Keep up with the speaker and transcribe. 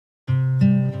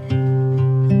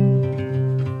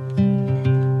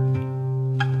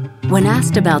When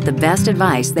asked about the best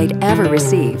advice they'd ever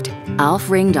received, Alf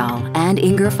Ringdal and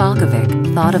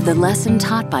Falkevik thought of the lesson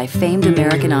taught by famed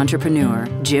American entrepreneur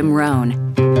Jim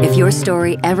Rohn. If your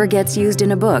story ever gets used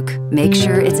in a book, make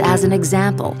sure it's as an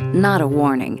example, not a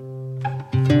warning.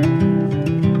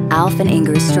 Alf and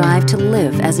Inger strive to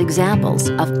live as examples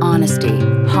of honesty,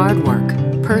 hard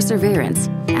work, perseverance,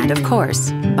 and of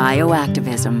course,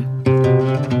 bioactivism.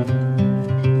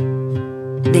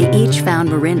 They each found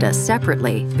Morinda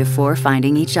separately before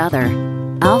finding each other.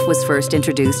 Alf was first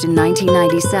introduced in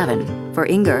 1997. For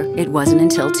Inger, it wasn't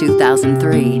until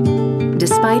 2003.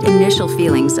 Despite initial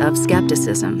feelings of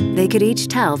skepticism, they could each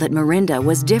tell that Morinda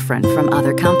was different from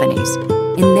other companies.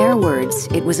 In their words,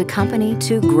 it was a company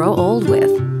to grow old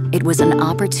with. It was an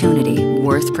opportunity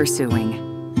worth pursuing.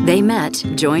 They met,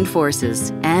 joined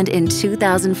forces, and in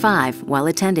 2005, while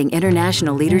attending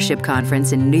International Leadership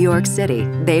Conference in New York City,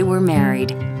 they were married.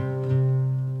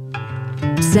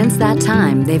 Since that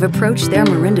time, they've approached their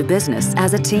Morinda business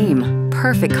as a team,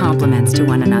 perfect complements to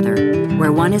one another.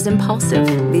 Where one is impulsive,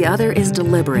 the other is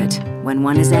deliberate. When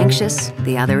one is anxious,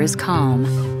 the other is calm.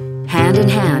 Hand in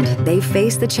hand, they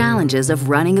face the challenges of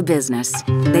running a business.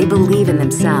 They believe in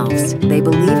themselves, they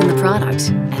believe in the product,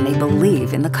 and they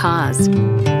believe in the cause.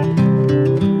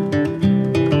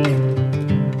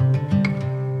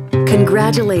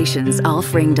 Congratulations,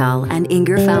 Alf Ringdal and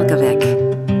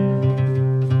Falkevik.